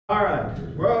All right,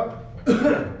 well,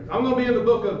 I'm going to be in the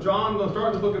book of John. I'm going to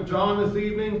start in the book of John this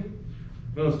evening.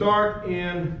 I'm going to start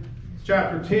in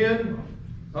chapter 10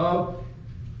 of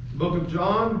the book of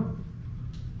John,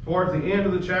 towards the end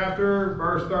of the chapter,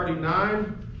 verse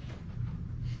 39.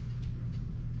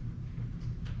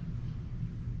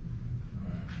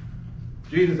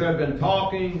 Jesus had been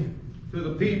talking to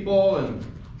the people and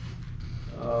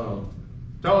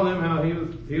telling them how he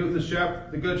was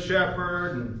the good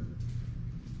shepherd, and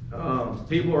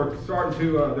people are starting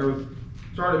to there was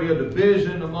starting to be a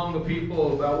division among the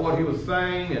people about what he was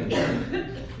saying, and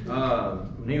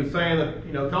he was saying that,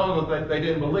 telling them that they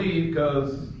didn't believe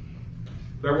because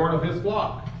they weren't of his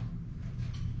flock.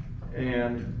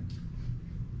 And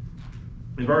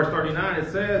in verse 39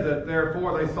 it says that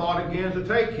therefore they sought again to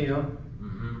take him,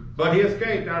 but he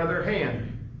escaped out of their hand,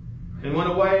 and went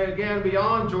away again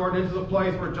beyond Jordan into the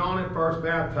place where John had first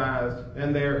baptized,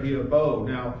 and there he abode.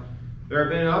 Now, there have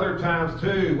been other times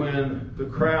too when the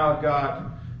crowd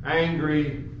got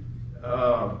angry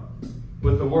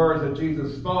with the words that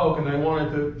Jesus spoke, and they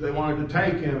wanted to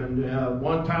take him. And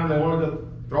one time they wanted to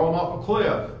throw him off a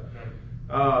cliff.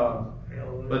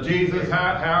 But Jesus,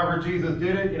 however Jesus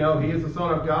did it, he is the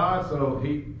Son of God, so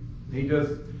he would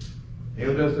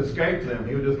just escape them.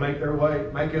 He would just make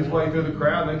his way through the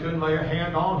crowd, and they couldn't lay a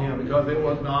hand on him because it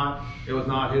was not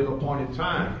his appointed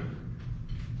time.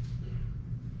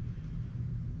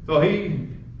 So he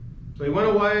went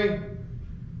away,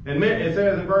 and it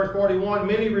says in verse 41,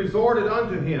 many resorted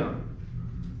unto him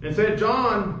and said,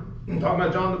 John, talking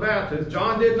about John the Baptist,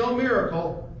 John did no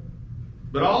miracle,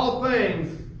 but all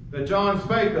things that John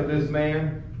spake of this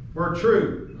man were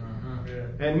true.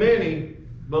 And many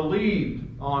believed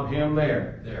on him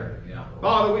there.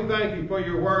 Father, we thank you for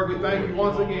your word. We thank you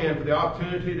once again for the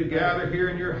opportunity to gather here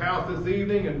in your house this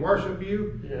evening and worship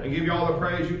you and give you all the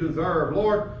praise you deserve.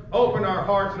 Lord, open our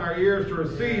hearts and our ears to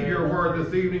receive your word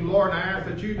this evening, Lord, and I ask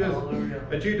that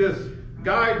you just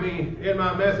guide me in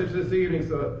my message this evening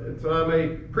so I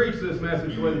may preach this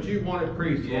message the way that you want it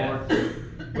preached, Lord.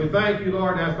 We thank you,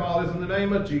 Lord, and ask all this in the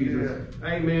name of Jesus.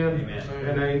 Amen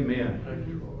and amen. Thank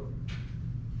you, Lord.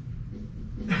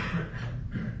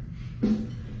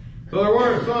 So there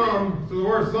were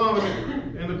some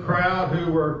in the crowd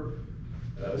who were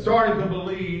starting to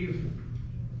believe.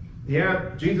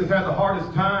 Jesus had the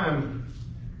hardest time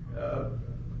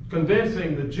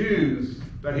convincing the Jews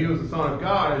that he was the Son of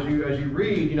God. As you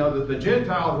read, the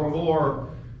Gentiles were more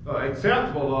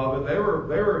acceptable of it. They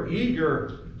were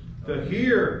eager to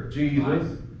hear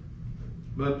Jesus,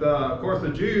 but of course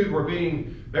the Jews were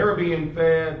being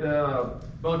fed a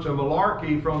bunch of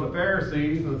malarkey from the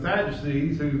Pharisees and the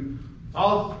Sadducees, who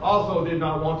also did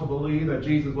not want to believe that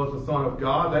Jesus was the Son of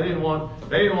God. They didn't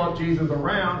want Jesus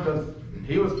around because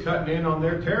he was cutting in on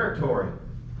their territory.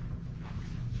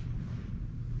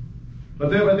 But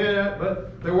there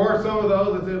were some of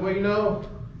those that said, well,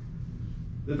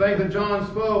 the things that John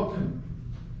spoke,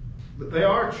 that they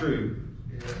are true.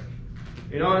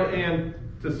 And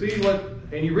to see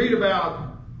you read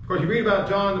about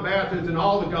John the Baptist in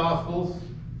all the Gospels.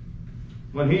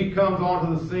 When he comes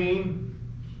onto the scene,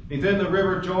 he's in the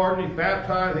river Jordan, he's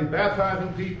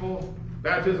baptizing people,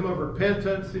 baptism of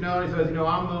repentance, and he says,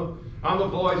 I'm the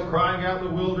voice crying out in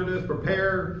the wilderness,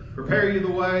 prepare you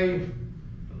the way.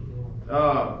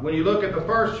 When you look at the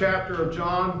first chapter of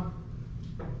John,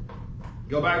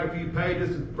 go back a few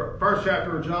pages, first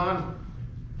chapter of John,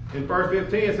 in verse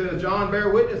 15 it says, John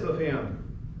bare witness of him,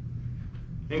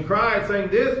 and cried, saying,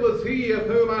 this was he of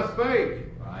whom I spake.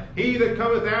 Right. He that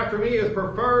cometh after me is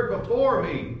preferred before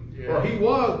me, for he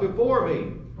was before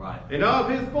me. Right. And of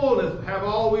his fullness have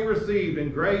all we received,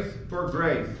 and grace for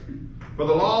grace. For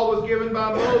the law was given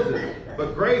by Moses,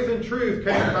 but grace and truth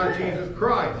came by Jesus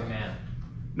Christ. Amen.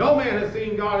 No man has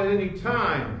seen God at any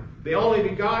time. The only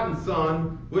begotten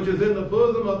Son, which is in the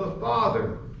bosom of the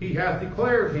Father, he hath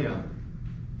declared him.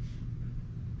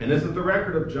 And this is the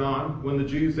record of John, when the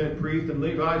Jews sent priests and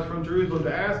Levites from Jerusalem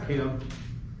to ask him,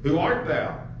 who art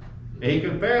thou? And he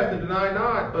confessed and denied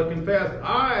not, but confessed,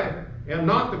 I am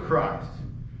not the Christ.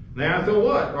 And they asked him,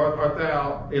 what? Art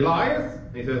thou Elias?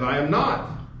 And he says, I am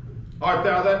not. Art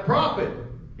thou that prophet?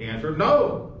 He answered,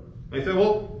 no. They said,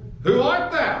 well, who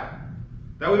art thou?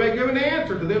 That we may give an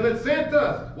answer to them that sent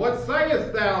us. What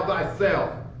sayest thou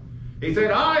thyself? He said,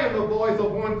 I am the voice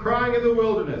of one crying in the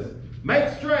wilderness, make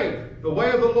straight the way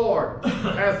of the Lord,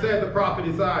 as said the prophet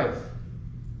Isaiah.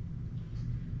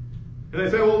 And they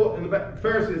say, well, and the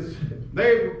Pharisees,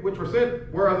 they which were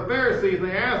sent were of the Pharisees, and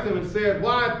they asked him and said,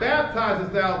 why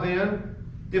baptizest thou then,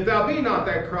 if thou be not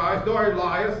that Christ, nor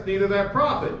Elias, neither that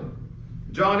prophet?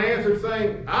 John answered,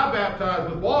 saying, I baptize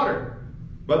with water,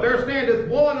 But there standeth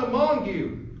one among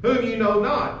you, whom ye know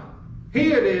not.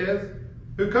 He it is,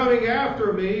 who coming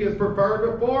after me is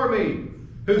preferred before me,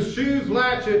 whose shoes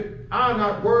latchet I am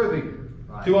not worthy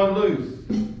to unloose.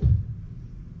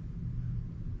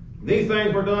 These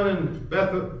things were done in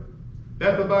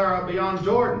Bethabara beyond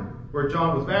Jordan, where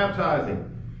John was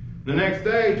baptizing. The next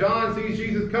day, John sees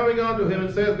Jesus coming unto him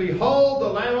and says, Behold the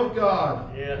Lamb of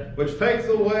God, which takes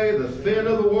away the sin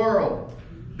of the world.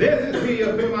 This is he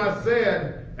of whom I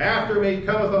said, After me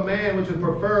cometh a man which is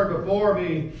preferred before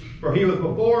me, for he was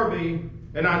before me,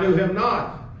 and I knew him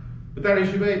not, but that he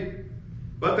should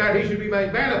be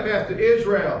made manifest to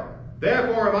Israel.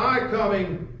 Therefore am I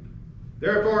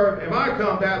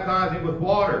come baptizing with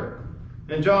water.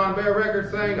 And John bare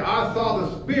record, saying, I saw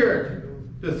the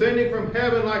Spirit descending from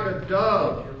heaven like a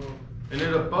dove, and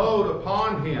it abode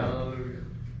upon him.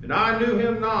 And I knew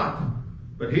him not,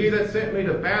 but he that sent me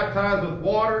to baptize with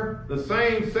water, the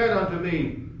same said unto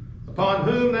me, Upon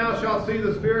whom thou shalt see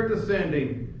the Spirit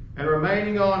descending and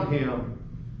remaining on him,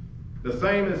 the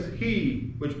same is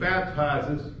he which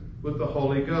baptizes with the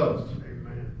Holy Ghost.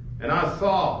 Amen. And I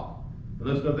saw,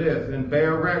 listen to this, and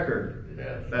bear record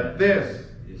that this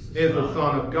is the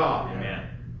Son of God. Amen.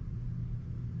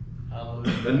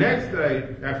 The next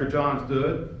day, after John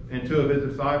stood, and two of his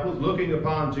disciples, looking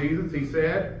upon Jesus, he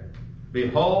said,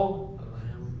 Behold,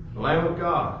 the Lamb of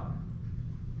God.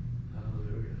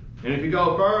 Hallelujah. And if you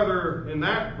go further in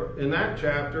that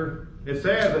chapter, it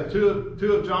says that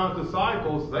two of John's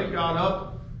disciples, they got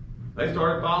up, they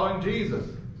started following Jesus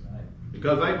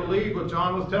because they believed what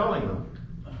John was telling them.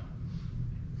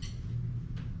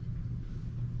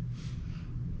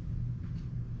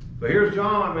 So here's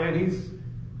John, man.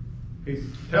 He's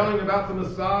telling about the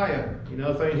Messiah,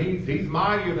 saying he's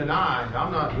mightier than I.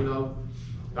 I'm not,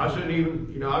 I shouldn't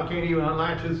even, I can't even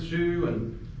unlatch his shoe.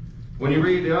 And when you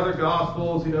read the other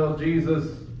Gospels,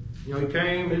 Jesus, he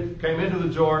came into the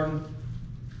Jordan,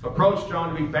 approached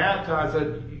John to be baptized,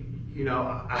 said,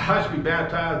 I should be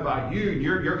baptized by you.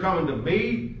 You're coming to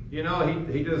me. He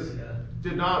just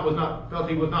felt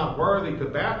he was not worthy to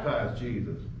baptize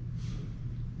Jesus.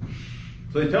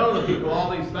 So he's telling the people all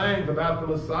these things about the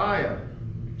Messiah.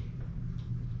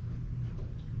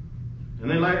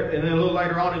 And then a little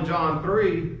later on in John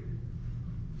 3,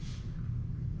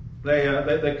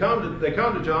 they come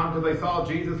to John because they saw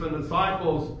Jesus and the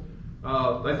disciples.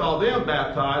 They saw them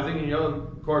baptizing, and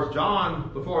of course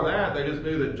John, before that, they just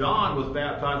knew that John was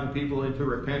baptizing people into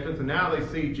repentance, and now they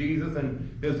see Jesus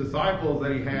and his disciples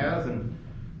that he has, and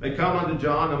they come unto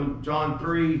John, in John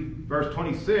 3, verse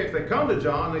 26, they come to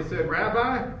John, they said,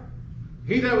 Rabbi,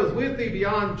 he that was with thee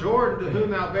beyond Jordan, to whom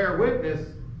thou bear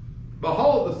witness,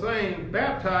 behold, the same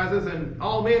baptizes, and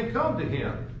all men come to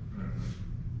him.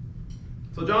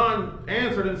 So John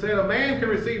answered and said, a man can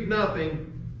receive nothing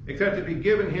except it be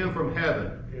given him from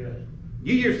heaven. Yes.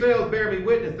 Ye yourselves bear me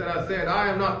witness that I said, I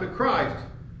am not the Christ,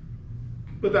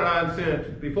 but that I am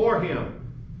sent before him.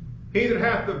 He that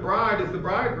hath the bride is the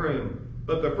bridegroom.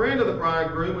 But the friend of the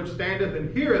bridegroom, which standeth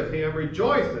and heareth him,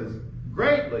 rejoices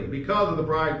greatly because of the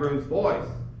bridegroom's voice.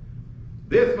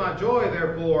 This my joy,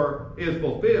 therefore, is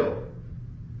fulfilled.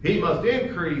 He must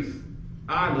increase,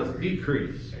 I must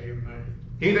decrease. Amen.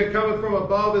 He that cometh from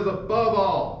above is above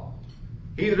all.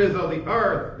 He that is of the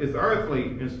earth is earthly,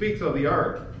 and speaks of the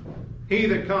earth. He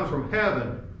that comes from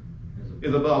heaven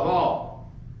is above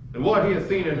all. And what he has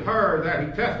seen and heard, that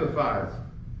he testifies,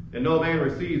 and no man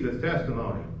receives his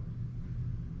testimony.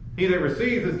 He that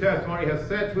receives his testimony has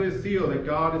set to his seal that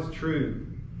God is true.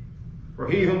 For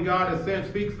he whom God has sent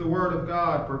speaks the word of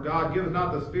God, for God giveth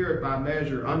not the Spirit by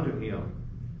measure unto him.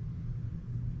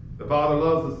 The Father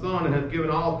loves the Son, and hath given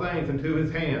all things into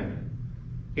his hand.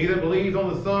 He that believes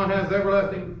on the Son has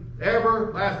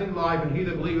everlasting life, and he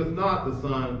that believeth not the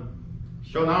Son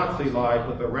shall not see life,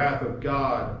 but the wrath of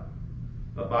God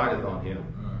abideth on him.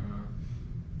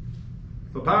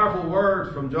 So powerful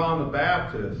words from John the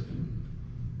Baptist.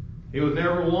 He was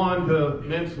never one to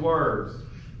mince words.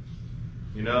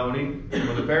 When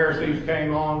the Pharisees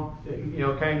came to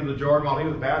the Jordan while he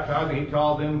was baptizing, he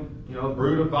called them,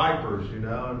 brood of vipers, and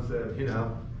said,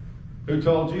 who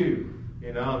told you?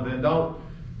 And then don't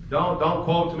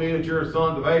quote to me that you're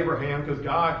sons of Abraham, because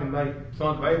God can make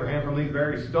sons of Abraham from these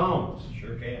very stones.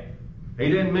 Sure can. He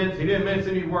didn't mince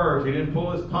any words. He didn't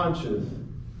pull his punches.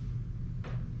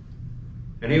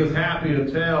 And he was happy to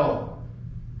tell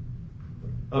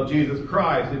of Jesus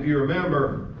Christ. If you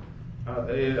remember, I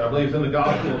believe it's in the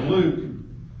Gospel of Luke,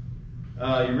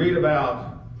 you read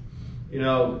about,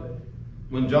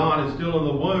 when John is still in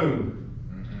the womb,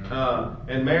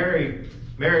 and Mary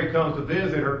comes to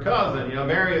visit her cousin.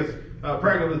 Mary is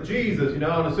pregnant with Jesus, and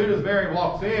as soon as Mary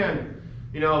walks in,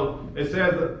 It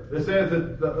says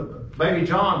that the baby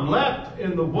John leapt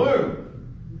in the womb.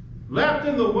 Leapt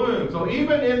in the womb. So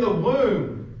even in the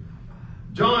womb,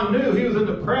 John knew he was in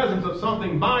the presence of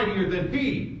something mightier than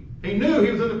he. He knew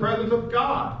he was in the presence of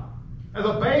God. As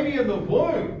a baby in the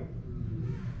womb.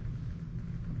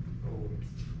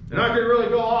 And I could really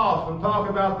go off and talk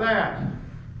about that.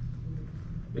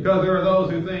 Because there are those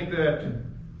who think that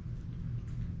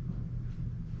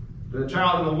the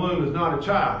child in the womb is not a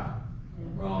child.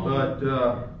 Wrong. But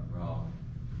Wrong.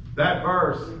 that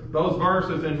verse, those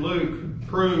verses in Luke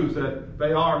proves that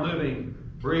they are living,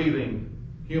 breathing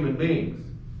human beings.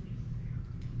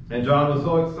 And John was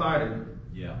so excited.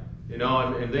 Yeah.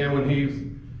 And then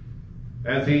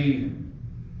as he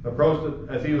approached it,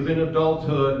 as he was in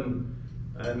adulthood,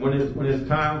 and when the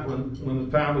time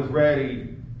was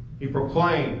ready, he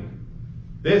proclaimed,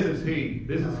 this is he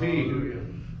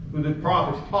who the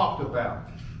prophets talked about.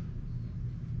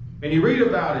 And you read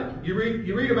about it. You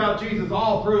read about Jesus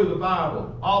all through the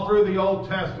Bible, all through the Old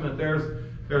Testament.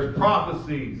 There's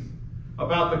prophecies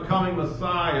about the coming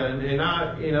Messiah, and there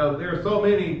are so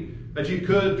many that you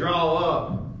could draw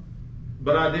up,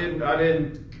 but I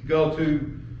didn't go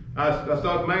to. I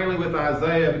stuck mainly with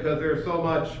Isaiah because there's so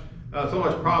much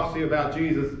prophecy about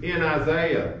Jesus in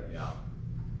Isaiah. Yeah.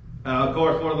 Of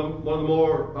course, one of the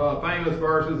more famous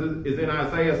verses is in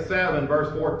Isaiah 7,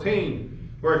 verse 14.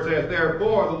 Where it says,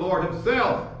 therefore the Lord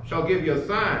himself shall give you a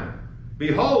sign.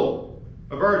 Behold,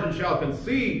 a virgin shall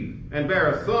conceive and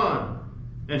bear a son,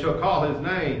 and shall call his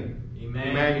name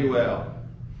Emmanuel.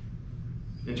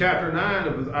 In chapter 9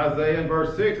 of Isaiah, in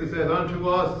verse 6, it says, unto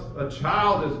us a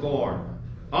child is born,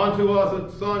 unto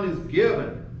us a son is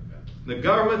given. The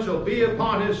government shall be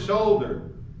upon his shoulder,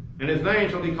 and his name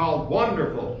shall be called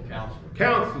Wonderful,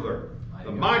 Counselor,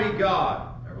 the Mighty God,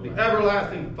 the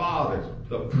Everlasting Father,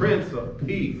 the Prince of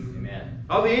Peace. Amen.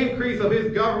 Of the increase of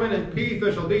his government and peace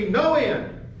there shall be no end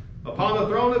upon the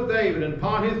throne of David and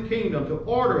upon his kingdom, to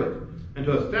order it and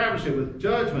to establish it with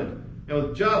judgment and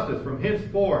with justice from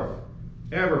henceforth,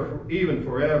 even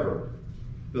forever.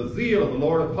 The zeal of the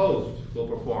Lord of hosts will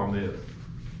perform this.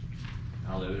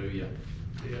 Hallelujah.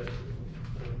 Yes.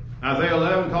 Isaiah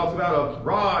 11 talks about a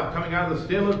rod coming out of the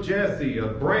stem of Jesse, a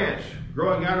branch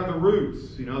growing out of the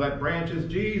roots. That branch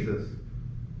is Jesus.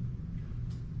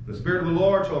 The Spirit of the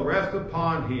Lord shall rest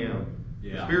upon him.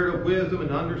 Yeah. The Spirit of wisdom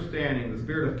and understanding, the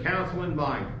Spirit of counsel and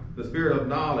might, the Spirit of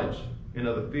knowledge and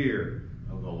of the fear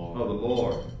Of the Lord. of the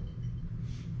Lord.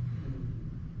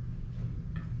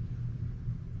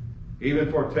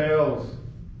 Even foretells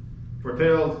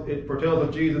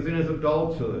of Jesus in his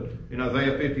adulthood. In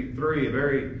Isaiah 53, a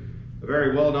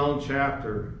very well-known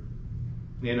chapter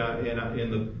in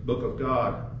the book of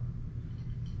God.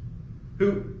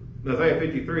 Isaiah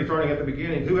 53, starting at the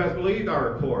beginning, who has believed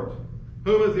our report?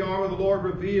 Whom is the arm of the Lord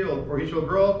revealed? For he shall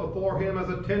grow up before him as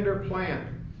a tender plant,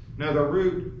 and as a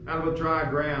root out of a dry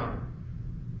ground.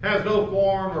 Has no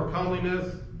form or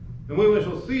comeliness, and when we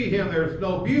shall see him, there is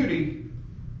no beauty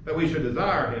that we should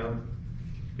desire him.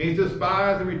 He's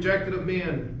despised and rejected of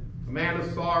men, a man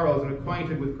of sorrows and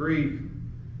acquainted with grief.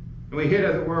 And we hid,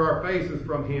 as it were, our faces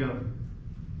from him.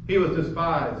 He was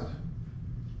despised.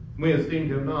 We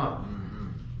esteemed him not.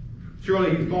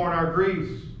 Surely he's borne our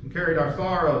griefs and carried our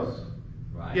sorrows.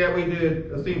 Right. Yet we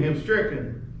did esteem him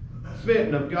stricken,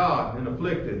 smitten of God, and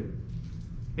afflicted.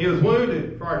 He was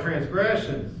wounded for our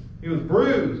transgressions. He was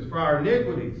bruised for our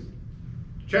iniquities.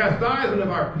 Chastisement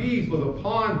of our peace was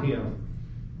upon him,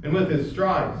 and with his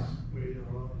stripes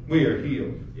we are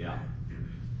healed. Yeah.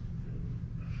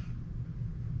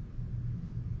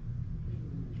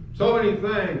 So many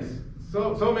things,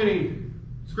 so many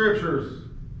scriptures.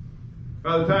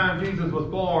 By the time Jesus was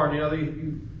born,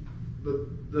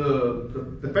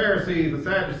 the Pharisees, the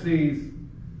Sadducees,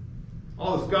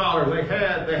 all the scholars, they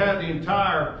had the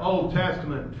entire Old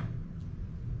Testament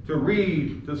to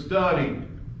read, to study,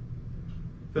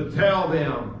 to tell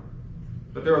them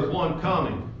that there was one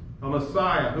coming, a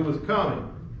Messiah who was coming.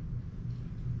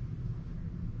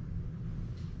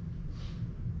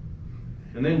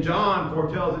 And then John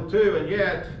foretells it too, and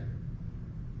yet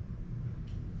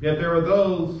there are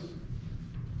those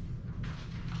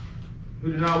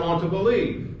who do not want to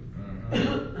believe.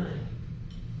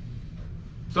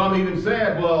 Some even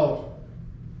said, well,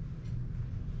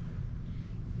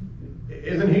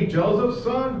 isn't he Joseph's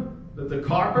son? The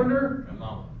carpenter? Come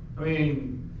on. I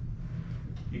mean,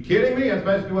 you kidding me? That's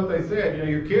basically what they said.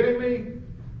 You're kidding me?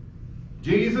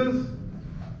 Jesus?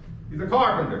 He's a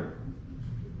carpenter.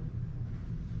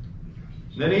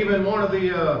 And then even one of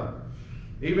the,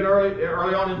 even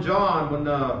early on in John, when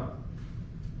I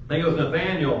think it was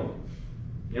Nathaniel,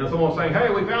 someone saying, hey,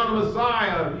 we found the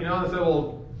Messiah. They said,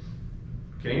 well,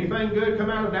 can anything good come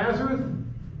out of Nazareth?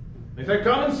 They said,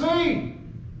 come and see.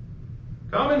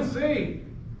 Come and see.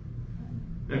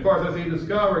 And of course, as he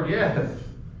discovered, yes,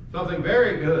 something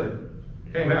very good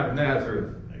came out of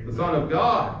Nazareth. The Son of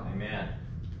God. Amen.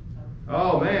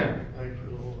 Oh, man. Thank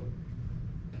you, Lord.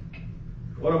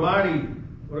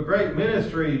 What a great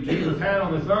ministry Jesus had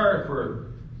on this earth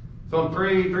for some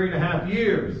 3.5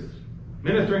 years.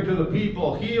 Ministering to the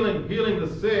people, healing the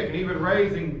sick, and even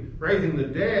raising the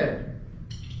dead.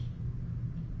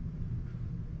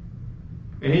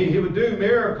 And he would do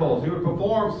miracles. He would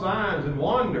perform signs and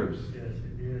wonders. Yes,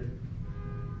 he did.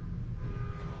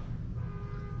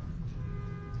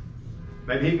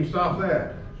 Maybe he can stop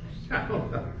that. I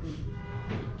don't know.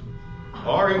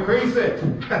 Or increase it.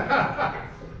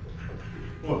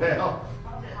 Well.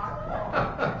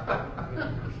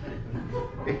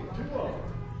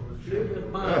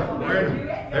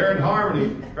 They're in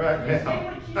harmony right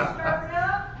now.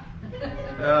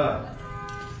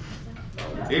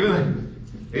 Even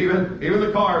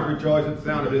the cars rejoice at the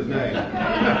sound of his name.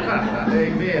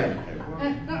 Amen.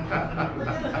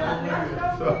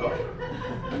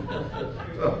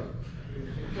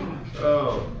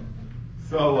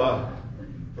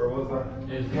 Where was I?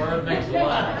 His word makes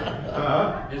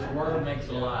alive. His word makes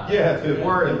alive. Yes, his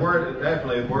word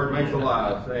makes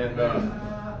alive. And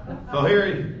so here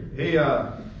he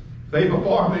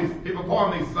performed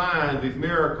these signs, these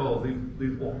miracles,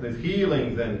 these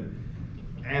healings,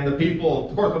 and the people,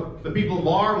 of course, the people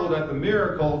marveled at the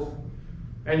miracles,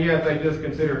 and yet they just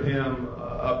considered him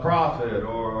a prophet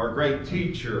or a great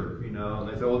teacher. And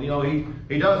they said, well,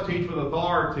 he does teach with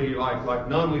authority like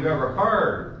none we've ever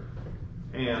heard.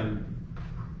 And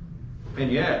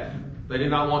yet they did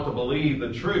not want to believe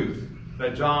the truth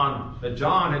that John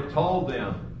had told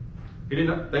them. They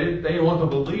didn't want to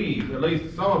believe. At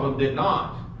least some of them did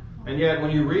not. And yet, when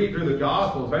you read through the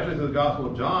Gospel, especially through the Gospel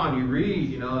of John, you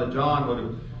read,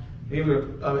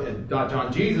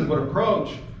 that Jesus would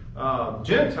approach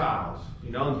Gentiles,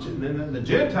 and the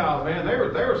Gentiles, man, they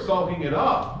were soaking it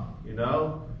up,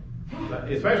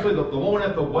 especially the woman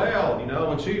at the well,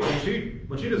 when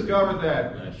she discovered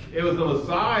that it was the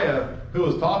Messiah who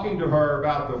was talking to her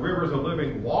about the rivers of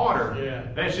living water. Yeah.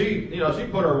 And she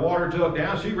put her water jug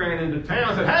down. She ran into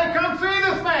town and said, "Hey, come see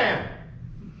this man!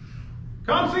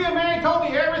 Come see a man who told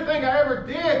me everything I ever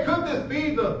did. Could this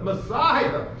be the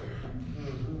Messiah?"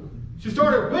 She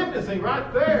started witnessing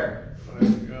right there.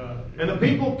 Thank God. And the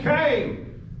people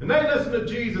came, and they listened to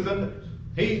Jesus, and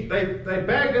they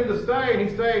begged him to stay, and he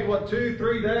stayed,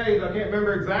 2-3 days? I can't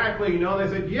remember exactly, and they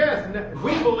said, yes,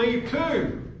 we believe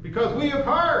too, because we have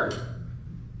heard.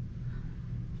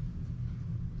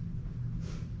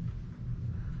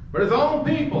 But his own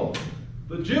people,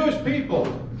 the Jewish people,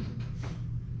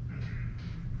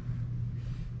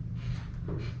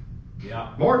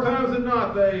 more times than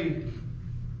not, they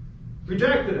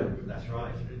rejected him. That's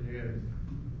right.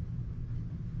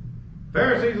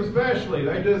 Pharisees especially,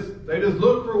 they just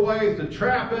look for ways to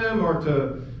trap him or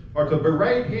to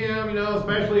berate him,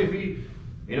 especially if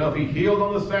he healed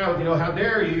on the Sabbath. How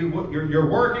dare you? You're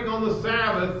working on the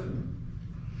Sabbath.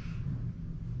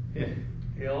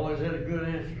 He always had a good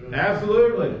answer.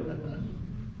 Absolutely.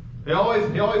 He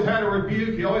always had a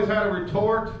rebuke. He always had a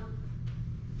retort.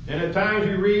 And at times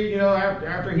you read,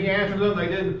 after he answered them, they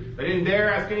didn't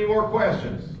dare ask any more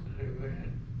questions.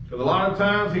 Because a lot of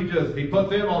times he put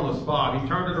them on the spot. He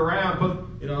turned it around,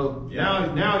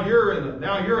 now you're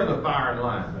in the firing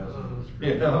line.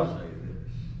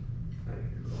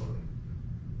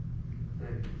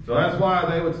 So that's why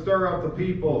they would stir up the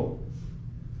people,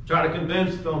 try to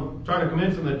convince them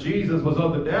that Jesus was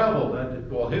of the devil. That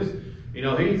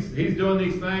he's doing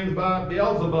these things by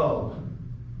Beelzebub.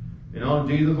 And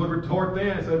Jesus would retort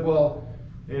then and said, well,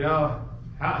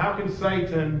 how can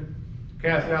Satan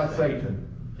cast out Satan?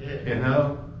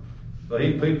 So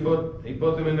he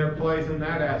put them in their place in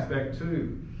that aspect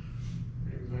too.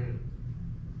 Amen.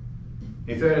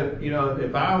 He said,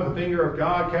 if I with the finger of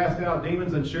God cast out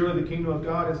demons, then surely the kingdom of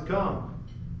God has come.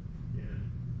 Yeah.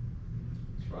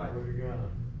 That's right. Glory to God.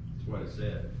 That's what it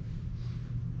said.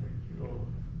 Thank you, Lord.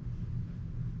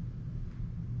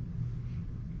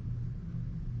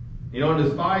 And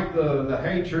despite the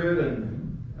hatred and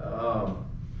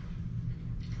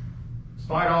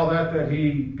despite all that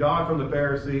he got from the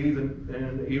Pharisees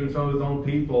and even some of his own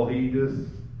people, he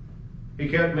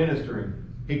kept ministering.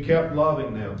 He kept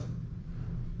loving them.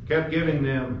 Kept giving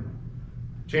them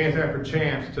chance after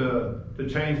chance to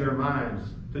change their minds,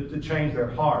 to change their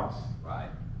hearts. Right.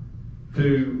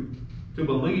 To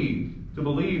believe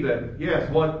that, yes,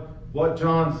 what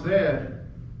John said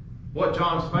what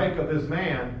John spake of this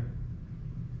man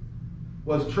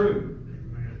was true.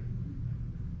 Amen.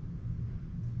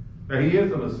 That he is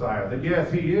the Messiah. That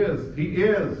yes, he is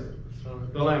Son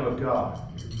of the Lamb of God.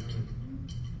 Amen.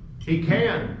 He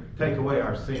can take away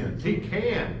our sins. He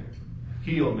can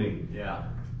heal me. Yeah.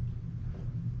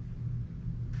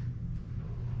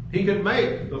 He can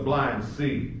make the blind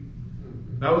see.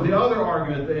 That was the other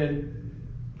argument. And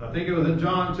I think it was in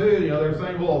John 2. They're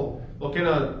saying, well, can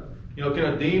a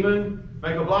demon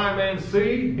make a blind man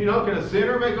see? Can a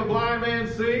sinner make a blind man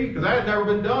see? Because that had never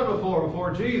been done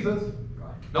before Jesus.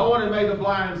 Right. No one had made the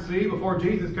blind see before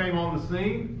Jesus came on the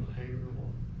scene.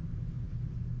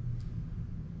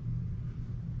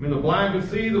 The blind could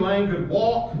see, the lame could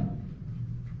walk,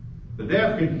 the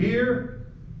deaf could hear,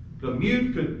 the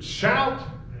mute could shout.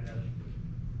 Yes.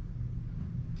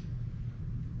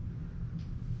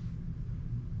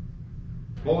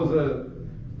 What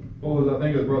was I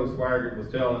think it was Brother Swaggart was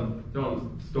telling a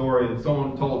story that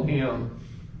someone told him,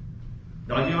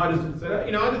 I just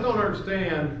don't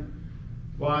understand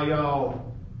why y'all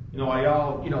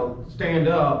stand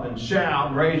up and shout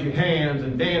and raise your hands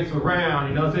and dance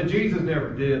around. Said Jesus never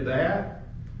did that.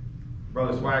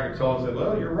 Brother Swaggart told him, said,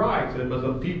 well, you're right. Said, but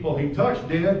the people he touched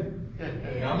did.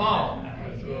 Come on.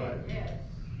 That's right.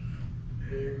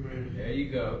 Amen. There you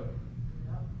go.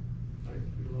 Thank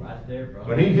you, Lord. Right there, brother.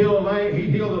 When he healed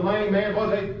the lame man,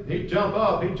 he'd jump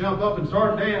up and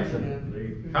start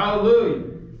dancing. Hallelujah.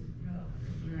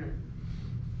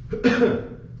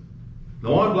 The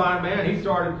one blind man, he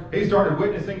started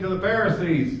witnessing to the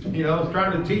Pharisees,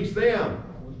 trying to teach them.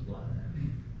 I was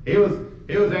blind. He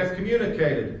was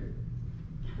excommunicated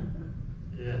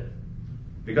Yeah.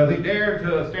 because he dared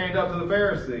to stand up to the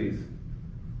Pharisees,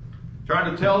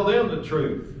 trying to tell them the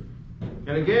truth.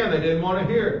 And again, they didn't want to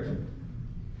hear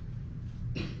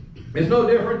it. It's no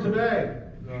different today.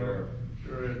 No,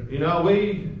 sure is.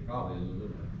 Probably a little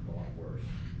worse.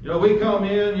 We come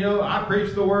in, I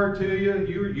preach the word to you,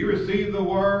 you receive the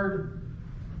word,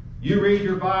 you read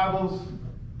your Bibles,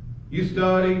 you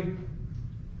study,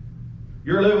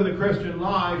 you're living the Christian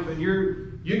life, and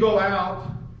you go out,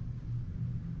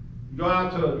 you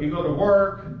go to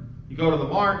work, you go to the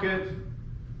market,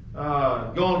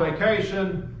 go on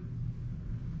vacation,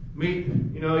 meet,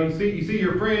 you see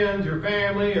your friends, your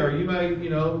family, or you may,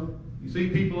 you see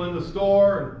people in the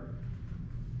store,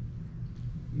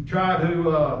 and you try to,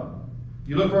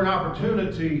 you look for an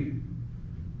opportunity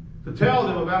to tell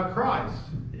them about Christ.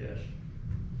 Yes.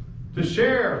 To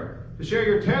share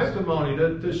your testimony,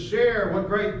 to share what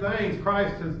great things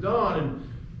Christ has done, and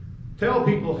tell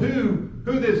people who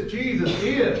this Jesus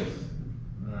is.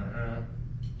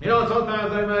 Uh-huh.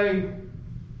 Sometimes they may,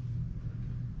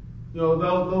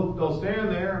 they'll stand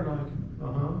there and like,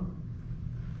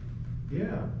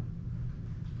 yeah,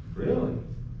 really,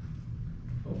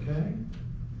 okay,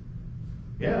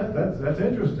 yeah, that's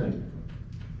interesting.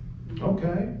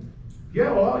 Okay,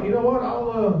 yeah, well, you know what,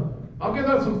 I'll give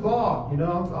that some thought.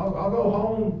 I'll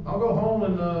go home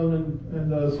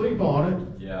and sleep on it.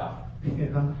 Yeah.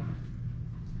 Yeah.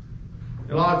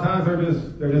 A lot of times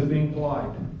they're just being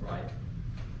polite. Right.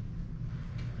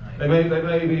 They may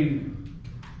be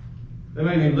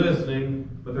listening,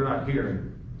 but they're not hearing.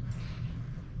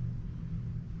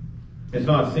 It's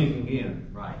not sinking in.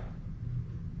 Right.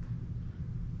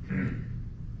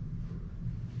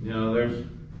 There's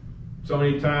so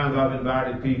many times I've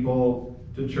invited people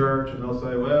to church, and they'll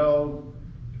say, well,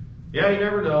 yeah, you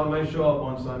never know, I may show up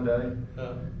on Sunday.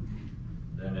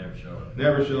 They never show up.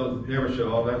 Never show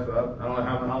up. I don't know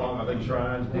how long I've been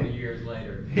trying. 20 years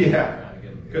later. Yeah. Trying to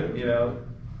get them.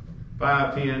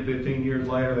 5, 10, 15 years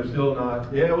later, they're still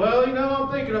not. Yeah, well, I'm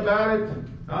thinking about it.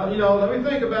 Let me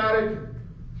think about it.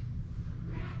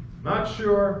 Not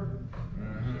sure.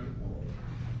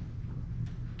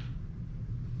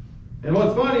 And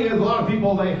what's funny is a lot of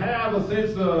people, they have a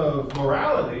sense of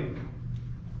morality.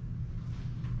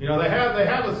 They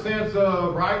have a sense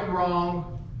of right and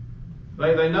wrong.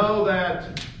 They know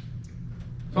that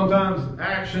sometimes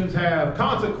actions have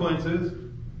consequences,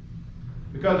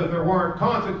 because if there weren't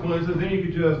consequences, then you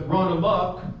could just run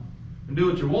amok and do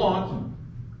what you want.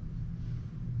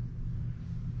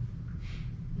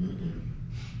 And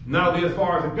that'll be as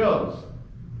far as it goes.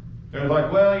 They're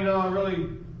like, well, I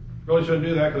really shouldn't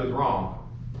do that because it's wrong.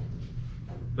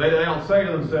 They don't say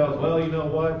to themselves, well, you know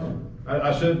what?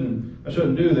 I shouldn't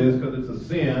do this because it's a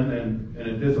sin and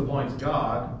it disappoints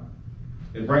God.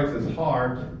 It breaks His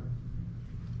heart.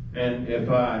 And if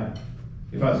I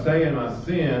stay in my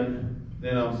sin,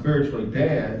 then I'm spiritually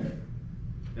dead.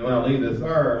 And when I leave this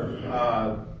earth,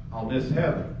 I'll miss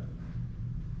heaven.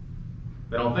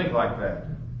 They don't think like that.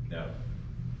 No.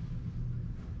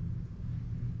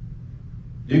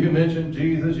 You can mention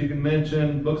Jesus, you can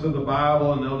mention books of the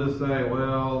Bible, and they'll just say,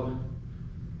 well,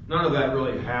 none of that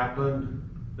really happened.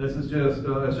 This is just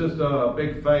it's just a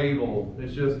big fable.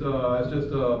 It's just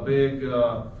a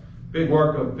big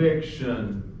work of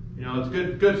fiction. You know, it's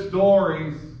good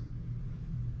stories,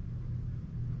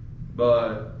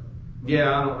 but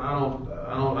yeah,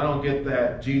 I don't get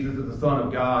that Jesus is the Son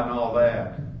of God and all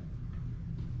that.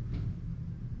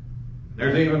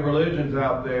 There's even religions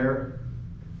out there.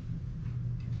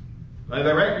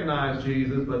 They recognize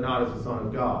Jesus, but not as the Son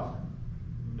of God.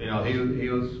 You know, he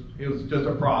was just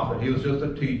a prophet. He was just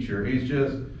a teacher. He's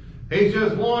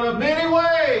just one of many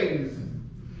ways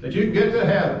that you can get to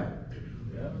heaven.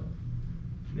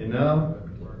 You know,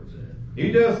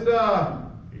 you just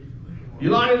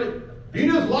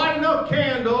light enough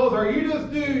candles, or you just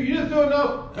do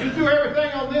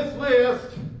everything on this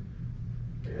list.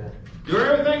 Do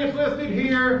everything that's listed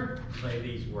here. Say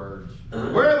these words.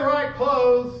 Wear the right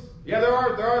clothes. Yeah,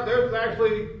 there's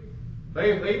actually,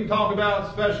 they even talk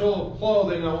about special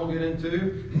clothing I won't get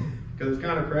into, because it's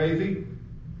kind of crazy.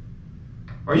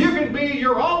 Or you can be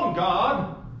your own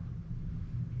God.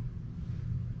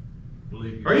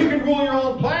 Or you can rule your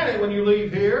own planet when you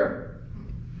leave here.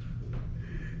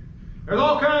 There's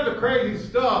all kinds of crazy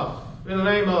stuff in the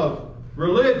name of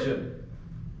religion.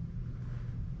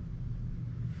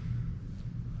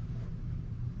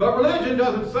 But religion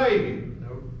doesn't save you.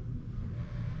 Nope.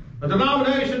 A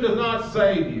denomination does not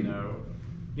save you. No.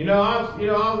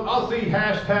 I'll see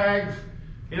hashtags.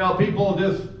 People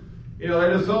just,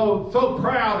 they're just so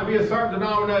proud to be a certain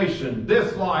denomination.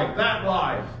 This life, that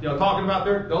life. Talking about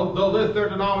they'll list their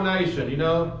denomination.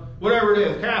 Whatever it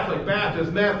is, Catholic,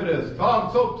 Baptist, Methodist. Oh,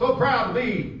 I'm so proud to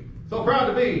be. So proud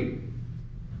to be.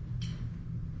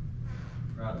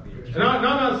 Proud to be a And I'm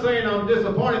not saying I'm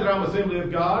disappointed that I'm Assembly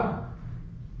of God.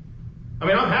 I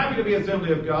mean, I'm happy to be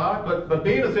Assembly of God, but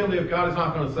being Assembly of God is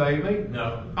not going to save me.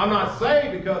 No. I'm not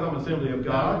saved because I'm Assembly of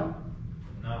God.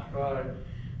 No. Right.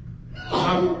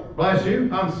 Bless you.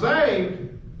 I'm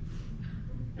saved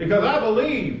because I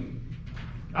believe.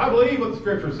 I believe what the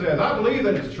Scripture says. I believe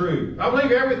that it's true. I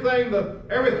believe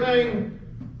everything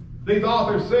these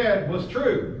authors said was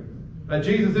true. That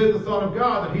Jesus is the Son of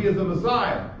God, that He is the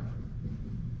Messiah,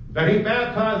 that He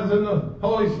baptizes in the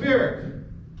Holy Spirit,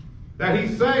 that He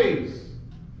saves,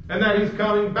 and that He's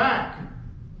coming back,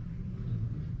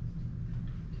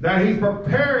 that He's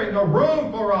preparing a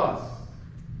room for us,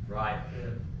 Right.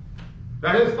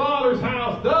 that His Father's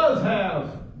house does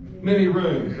have many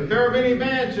rooms, that there are many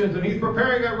mansions, and He's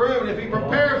preparing that room, and if He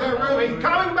prepares that room, He's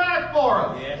coming back for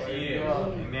us. Yes, He is.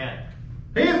 Amen.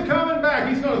 He is coming back.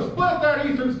 He's going to split that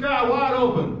eastern sky wide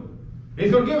open.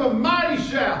 He's going to give a mighty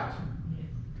shout.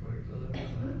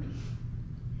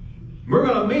 We're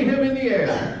going to meet Him in the air.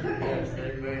 Yes,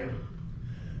 amen.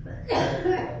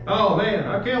 Oh man,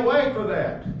 I can't wait for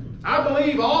that. I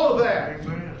believe all of that.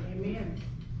 Amen. Amen.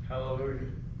 Hallelujah.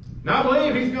 And I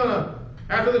believe He's going to,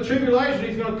 after the tribulation,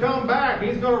 He's going to come back.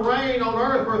 He's going to reign on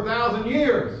earth for 1,000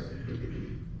 years.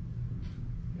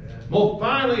 Yeah. We'll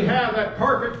finally have that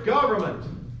perfect government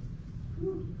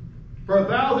for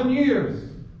 1,000 years.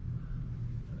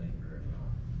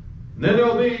 And then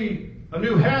there'll be a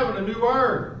new heaven, a new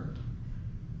earth.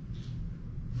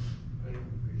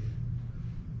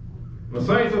 The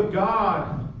saints of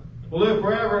God will live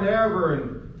forever and ever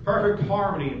in perfect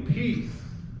harmony and peace.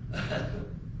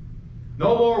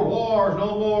 No more wars,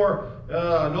 no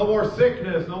more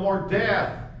sickness, no more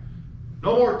death,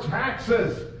 no more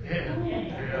taxes, Yeah.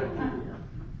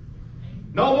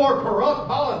 no more corrupt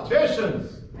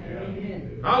politicians.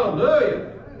 Amen.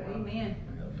 Hallelujah. Amen.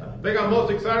 I think I'm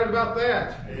most excited about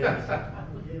that. Yes.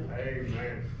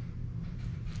 Amen.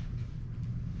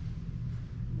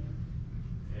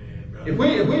 If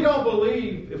we don't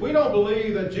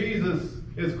believe that Jesus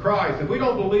is Christ, if we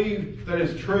don't believe that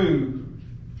it's true,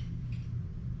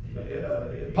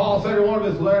 Paul said in one of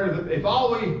his letters that if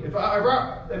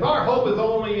our hope is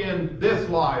only in this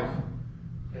life,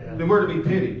 Yeah. then we're to be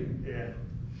pitied. Yeah.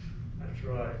 That's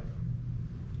right.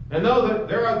 And know that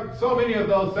there are so many of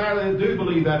those, sadly, that do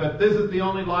believe that this is the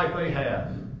only life they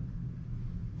have.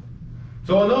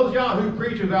 So when those Yahoo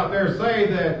preachers out there say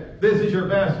that this is your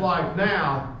best life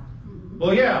now,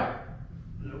 well, yeah.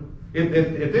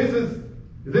 If this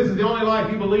is the only life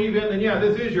you believe in, then yeah,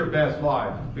 this is your best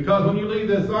life. Because when you leave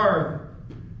this earth,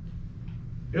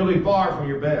 it'll be far from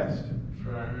your best. That's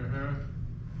right.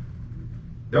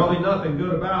 There will be nothing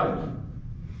good about it.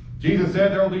 Jesus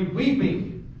said there will be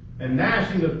weeping and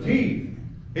gnashing of teeth.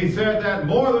 He said that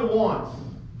more than once.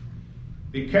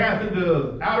 Be cast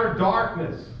into outer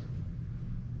darkness.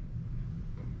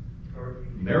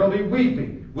 There will be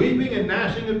weeping and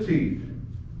gnashing of teeth.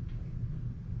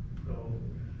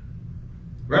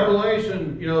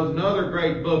 Revelation, is another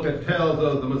great book that tells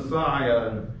of the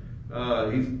Messiah,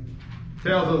 and he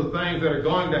tells of the things that are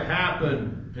going to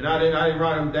happen. And I didn't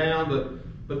write them down,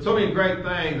 but so many great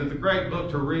things. It's a great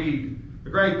book to read. The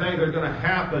great things that are going to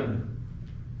happen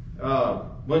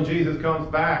when Jesus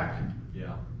comes back.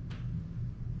 Yeah.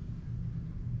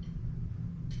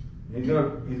 He's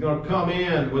going to come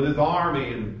in with his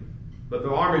army, but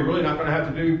the army really not going to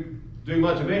have to do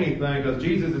much of anything, because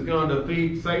Jesus is going to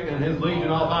defeat Satan and his legion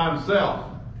all by himself.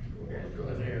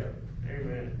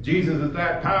 Amen. Jesus is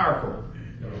that powerful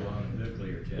Go on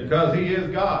nuclear test. because he is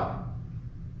God.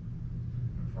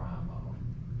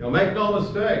 Make no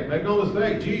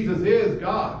mistake, Jesus is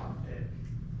God.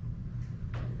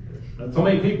 And so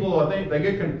many people, I think, they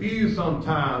get confused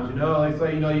sometimes. They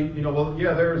say, well,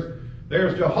 yeah,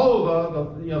 there's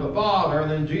Jehovah, the Father, and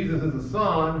then Jesus is the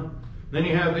Son. Then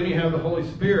you have the Holy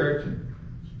Spirit.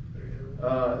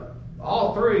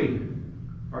 All three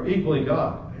are equally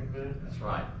God. Amen. That's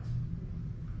right.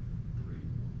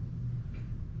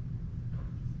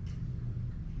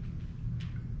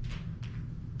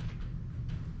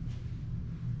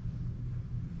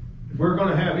 If we're going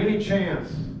to have any chance,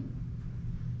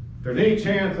 if there's any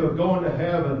chance of going to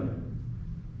heaven,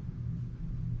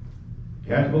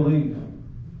 you have to believe.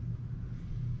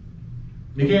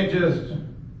 You can't just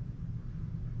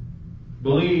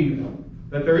believe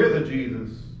that there is a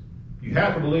Jesus. You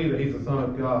have to believe that he's the Son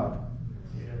of God.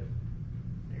 Yeah.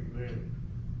 Amen.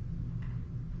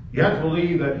 You have to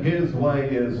believe that his way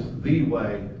is the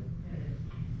way.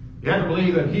 You have to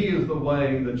believe that he is the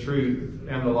way, the truth,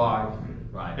 and the life.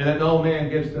 Right. And that no man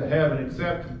gets to heaven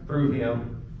except through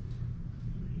him.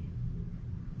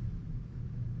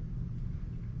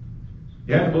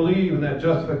 You have to believe in that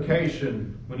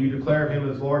justification when you declare him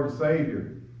as Lord and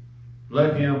Savior.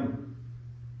 Let him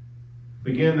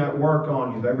begin that work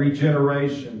on you, that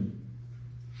regeneration.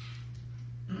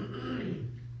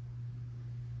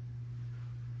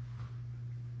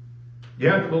 You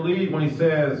have to believe when he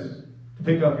says to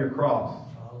pick up your cross.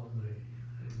 Follow me.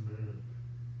 Amen.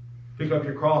 Pick up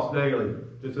your cross daily.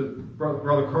 This is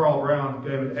Brother Carl Brown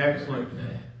gave an excellent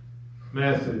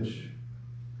message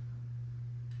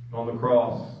on the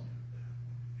cross.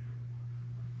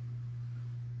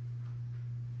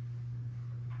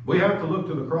 We have to look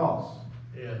to the cross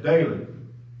Yeah. daily.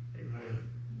 Amen.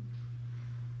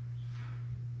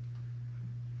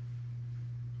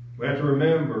 We have to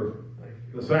remember Thank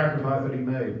you. the sacrifice that he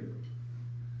made.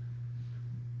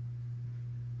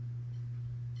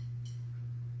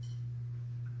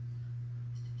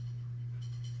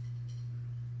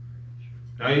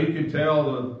 Now you could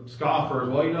tell the scoffers,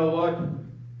 well, you know what?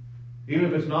 Even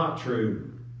if it's not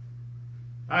true,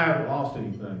 I haven't lost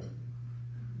anything. That's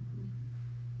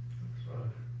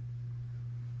right.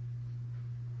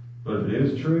 But if it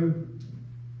is true,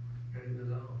 End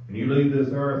it all. and you leave this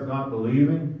earth not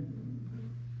believing,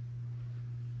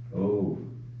 oh,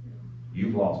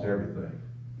 you've lost everything.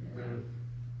 Amen.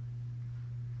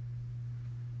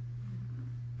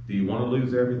 Do you want to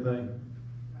lose everything?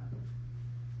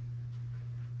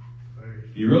 Praise.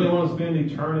 Do you really want to spend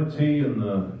eternity in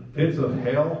the pits of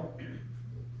hell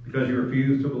because you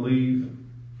refuse to believe?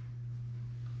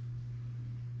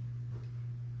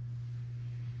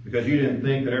 Because you didn't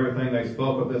think that everything they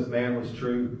spoke of this man was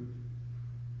true?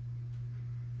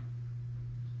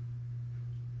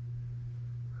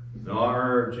 No, I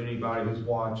urge anybody who's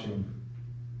watching,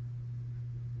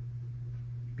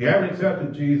 if you haven't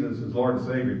accepted Jesus as Lord and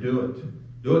Savior, do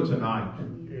it. Do it tonight.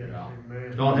 Yeah.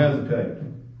 Amen. Don't hesitate. That's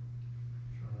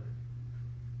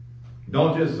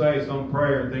Don't just say some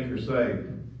prayer and think you're saved.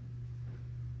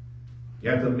 You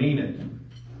have to mean it.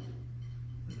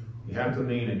 You have to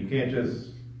mean it. You can't just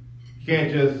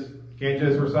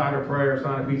recite a prayer,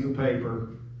 sign a piece of paper.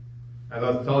 As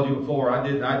I told you before, I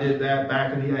did that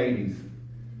back in the 80s.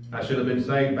 I should have been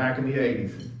saved back in the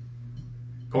 80s,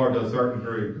 according to a certain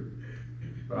group,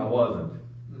 but I wasn't.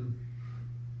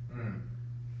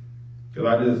 Because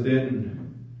I just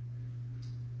didn't.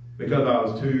 Because I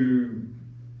was too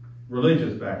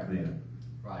religious back then.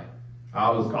 Right. I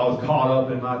was caught up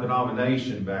in my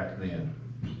denomination back then.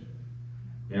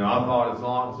 I thought as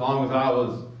long as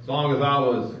I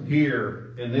was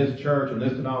here in this church, in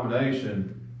this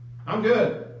denomination, I'm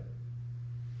good.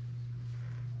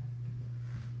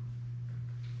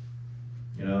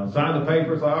 Sign the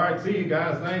papers, like, all right, see you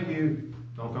guys, thank you.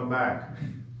 Don't come back.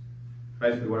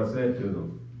 Basically what I said to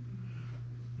them.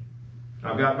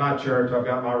 I've got my church, I've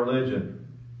got my religion.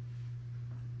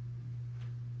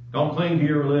 Don't cling to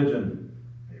your religion.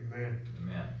 Amen.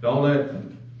 Amen. Don't let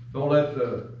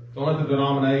the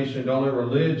denomination, don't let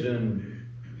religion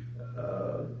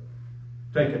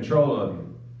take control of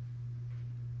you.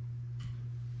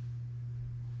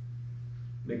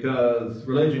 because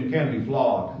religion can be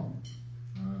flawed.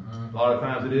 A lot of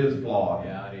times it is flawed.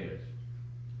 Yeah, it is.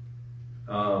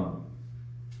 A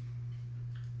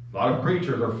lot of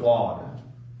preachers are flawed.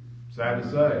 Sad to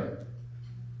say.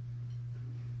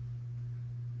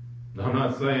 I'm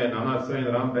not saying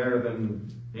that I'm better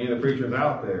than any of the preachers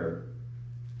out there.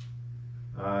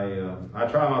 I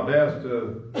try my best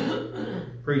to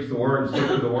preach the word and stick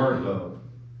to the word, though.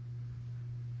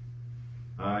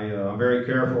 I'm very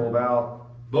careful about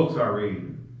books I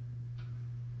read,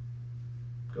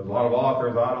 because a lot of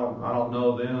authors I don't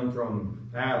know them from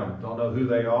Adam. Don't know who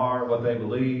they are, what they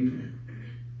believe.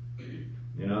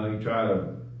 You know, you try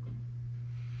to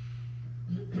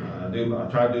I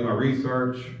try to do my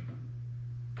research.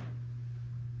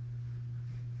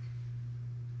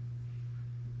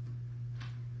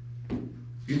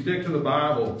 You stick to the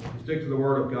Bible, you stick to the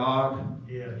Word of God.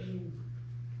 Yes.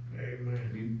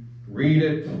 Amen. You read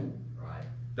it, Right.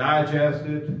 digest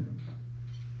it,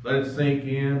 let it sink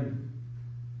in.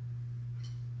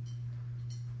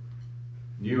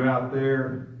 You out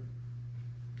there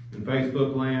in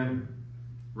Facebook land,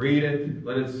 read it,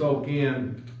 let it soak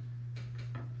in,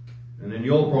 and then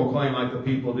you'll proclaim like the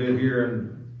people did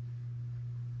here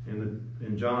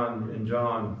in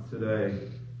John today.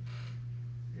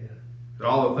 Yeah. That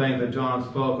all the things that John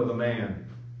spoke of the man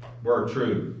were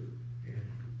true. Yeah.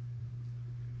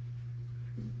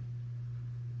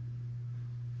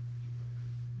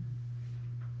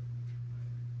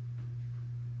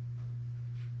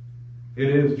 It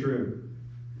is true.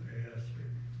 Yes,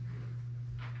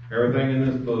 sir. Everything in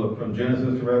this book, from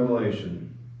Genesis to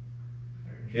Revelation,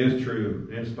 is true,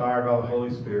 inspired by the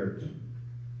Holy Spirit.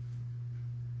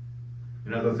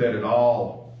 And as I said, it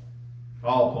all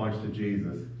points to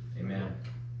Jesus. Amen.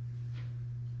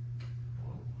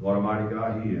 What a mighty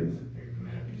God He is.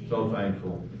 Amen. So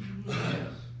thankful. Yes.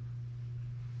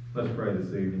 Let's pray this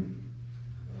evening.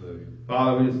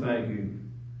 Father, we just thank you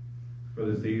for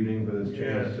this evening, for this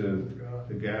chance to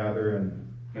gather and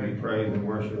give you praise and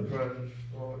worship. Presence,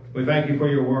 Lord. We thank you for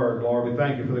your word, Lord. We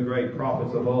thank you for the great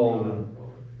prophets of old,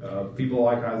 and people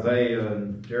like Isaiah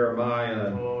and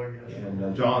Jeremiah Oh, yes.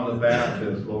 and John the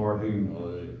Baptist, Lord,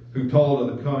 who told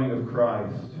of the coming of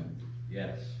Christ.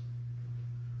 Yes.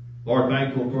 Lord,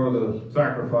 thankful for the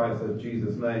sacrifice that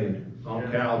Jesus made on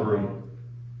Yes. Calvary.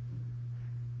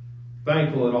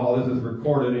 Thankful that all this is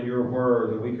recorded in your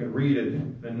word, that we can read it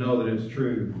and know that it's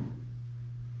true.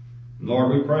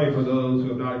 Lord, we pray for those who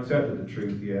have not accepted the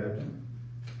truth yet.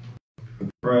 We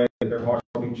pray that their hearts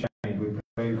will be changed. We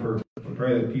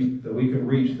pray that we can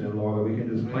reach them, Lord, that we can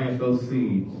just plant those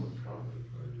seeds,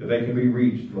 that they can be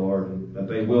reached, Lord, and that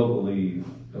they will believe,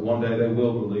 that one day they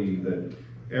will believe that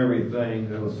everything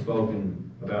that was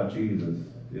spoken about Jesus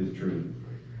is true.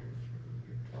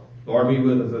 Lord, be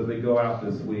with us as we go out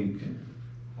this week.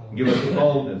 Give us the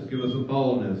boldness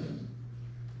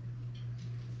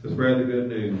to spread the good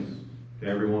news to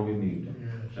everyone we meet.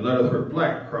 Yes. And let us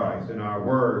reflect Christ in our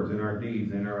words, in our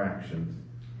deeds, in our actions.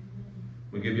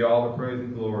 We give you all the praise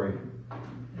and glory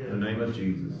in the name of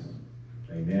Jesus.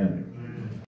 Amen. Amen.